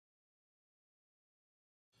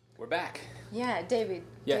We're back. Yeah, David.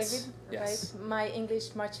 Yes. David, Yes. right? My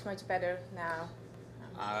English much better now.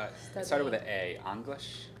 It started with an A.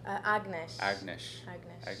 English? Agnes. Agnes.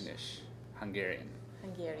 Agnes. Agnes. Hungarian.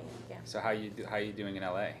 Hungarian. Yeah. So how you doing in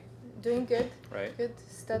LA? Doing good. Right. Good.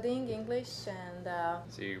 Studying English and.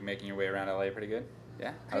 So you're making your way around LA pretty good?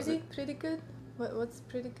 Yeah. How's it? Pretty good. What's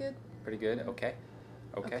pretty good? Pretty good. Okay.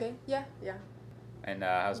 Okay. Yeah. And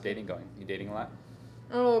how's dating going? You dating a lot?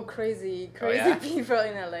 Oh, crazy yeah? people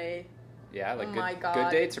in LA. Yeah, like Oh good, my God.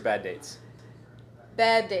 good dates or bad dates?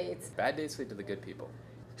 Bad dates. Bad dates lead to the good people.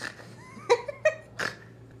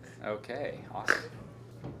 Okay, awesome.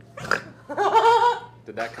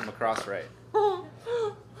 Did that come across right?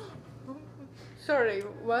 Sorry,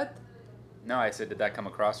 what? No, I said, did that come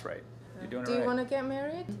across right? You're doing it Do right. you want to get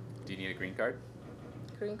married? Do you need a green card?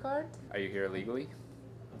 Green card? Are you here illegally?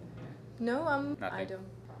 No, I Nothing. don't.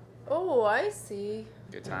 Oh, I see.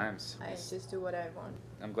 Good times. I just do what I want.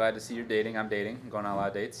 I'm glad to see you're dating. I'm dating. I'm going on a lot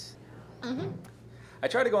of dates. Mm-hmm. I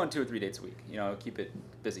try to go on 2 or 3 dates a week. You know, keep it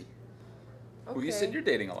busy. Okay. Well, you said you're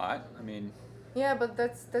dating a lot. I mean. Yeah, but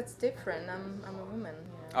that's different. I'm a woman.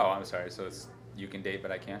 You know. Oh, I'm sorry. So it's you can date,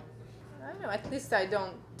 but I can't. I don't know. At least I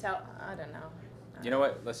don't tell. I don't know. You know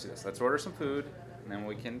what? Let's do this. Let's order some food, and then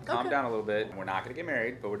we can calm down a little bit. We're not gonna get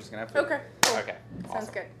married, but we're just gonna have food. Okay. Cool. Okay. Sounds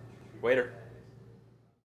Awesome. good. Waiter.